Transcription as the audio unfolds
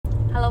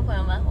Hello， 朋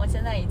友们，我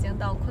现在已经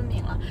到昆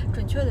明了，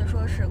准确的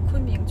说是昆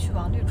明去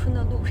往绿春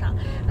的路上。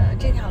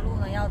这条路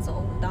呢要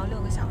走5到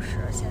6个小时，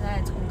现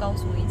在从高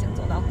速已经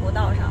走到国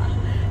道上了，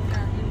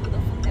一路的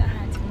风景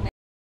还是挺美。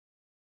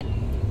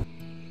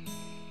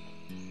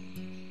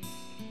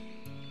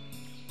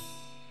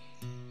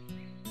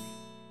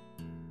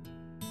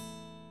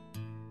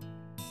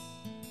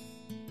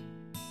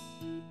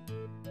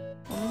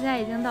我们现在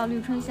已经到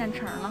绿春县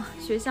城了，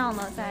学校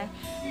呢在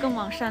更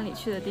往山里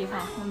去的地方。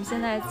我们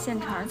现在县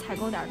城采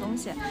购点东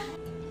西，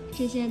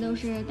这些都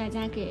是大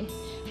家给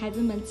孩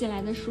子们寄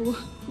来的书。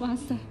哇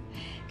塞，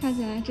看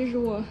起来这是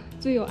我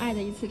最有爱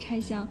的一次拆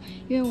箱，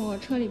因为我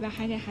车里边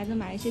还给孩子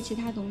买了一些其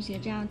他东西，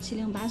这样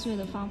7、8岁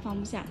的放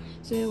不下，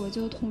所以我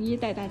就统一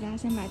带大家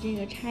先把这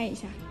个拆一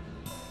下。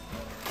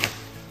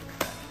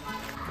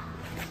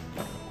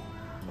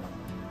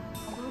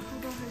好多书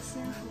都是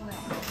新书哎。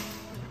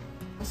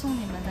我送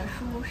你们的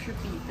书是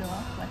彼得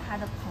和他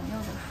的朋友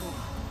的书，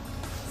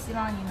希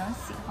望你能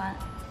喜欢。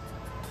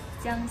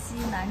江西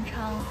南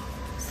昌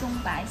松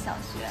柏小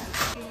学，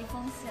这一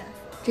封信。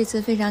这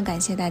次非常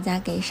感谢大家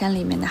给山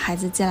里面的孩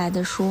子寄来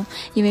的书，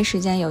因为时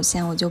间有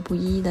限，我就不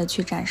一一的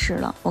去展示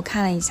了。我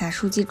看了一下，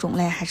书籍种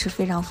类还是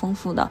非常丰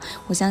富的，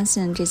我相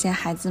信这些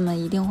孩子们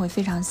一定会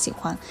非常喜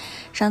欢。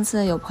上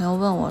次有朋友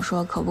问我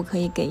说，可不可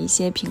以给一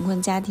些贫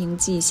困家庭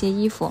寄一些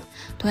衣服？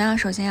同样，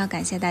首先要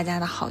感谢大家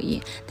的好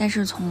意，但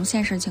是从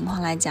现实情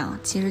况来讲，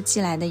其实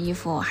寄来的衣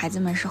服孩子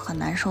们是很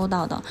难收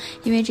到的，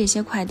因为这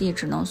些快递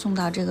只能送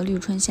到这个绿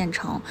春县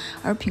城，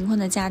而贫困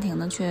的家庭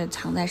呢却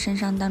藏在深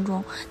山当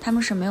中，他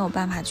们是没有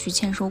办法去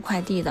签收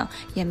快递的，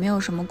也没有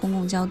什么公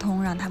共交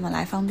通让他们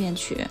来方便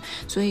取，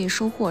所以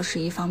收货是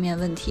一方面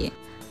问题。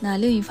那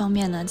另一方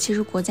面呢，其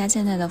实国家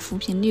现在的扶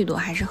贫力度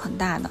还是很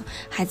大的，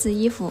孩子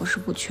衣服是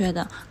不缺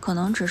的，可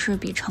能只是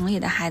比城里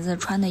的孩子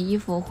穿的衣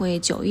服会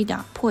久一点、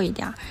破一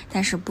点，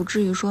但是不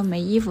至于说没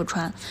衣服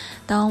穿。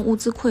当物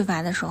资匮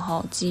乏的时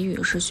候，给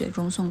予是雪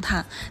中送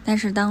炭，但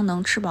是当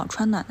能吃饱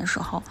穿暖的时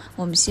候，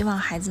我们希望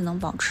孩子能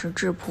保持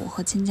质朴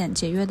和勤俭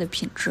节约的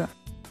品质。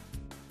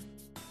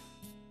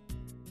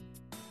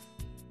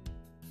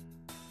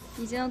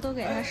已经都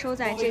给它收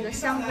在这个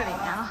箱子里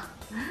面了。